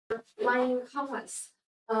line canvas.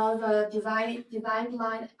 The design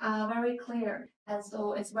line are very clear, and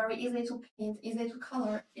so it's very easy to paint, easy to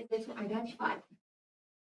color, easy to identify.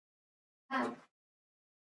 And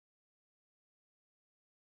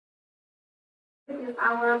this is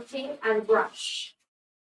our paint and brush.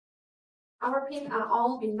 Our paint are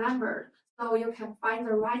all been numbered, so you can find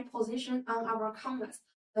the right position on our canvas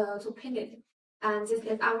to paint it. And this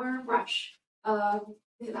is our brush.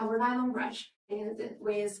 This is our nylon brush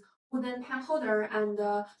with wooden pen holder and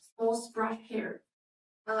smooth brush here.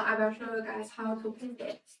 I will show you guys how to paint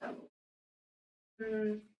it. So,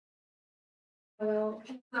 I will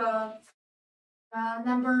pick the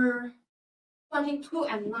number 22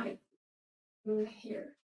 and 9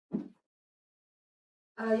 here.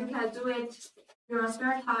 You can do it in your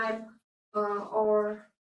spare time, or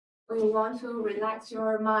when you want to relax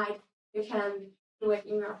your mind, you can do it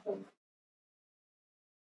in your home.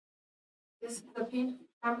 This is the paint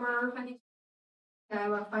number 22. I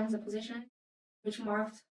will find the position which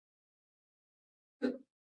marked 2.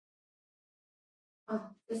 Oh,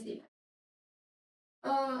 this is it.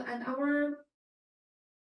 And our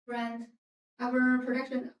brand, our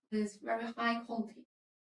production is very high quality,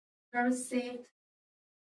 very safe.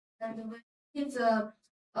 And when it's a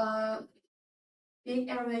big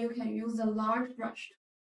area, you can use a large brush.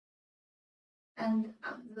 And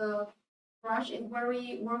the brush is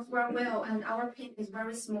works very well, and our paint is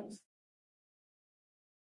very smooth.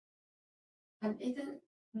 And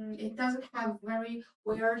it doesn't have very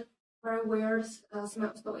weird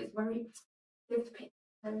smell, so it's very safe to paint.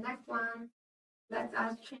 And next one, let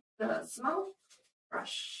us change the small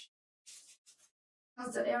brush,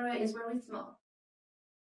 because the area is very small.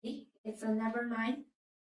 It's a number 9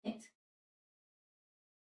 paint.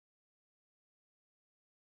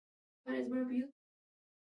 But it's very beautiful.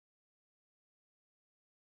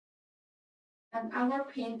 And our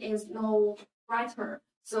paint is no brighter,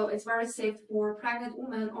 so it's very safe for pregnant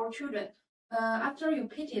women or children. After you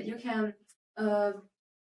paint it, you can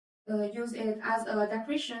use it as a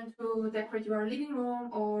decoration to decorate your living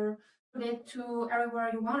room or put it to everywhere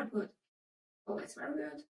you want to put. So it's very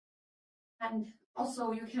good. And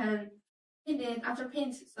also you can paint it after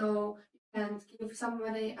paint, so you can give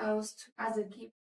somebody else as a gift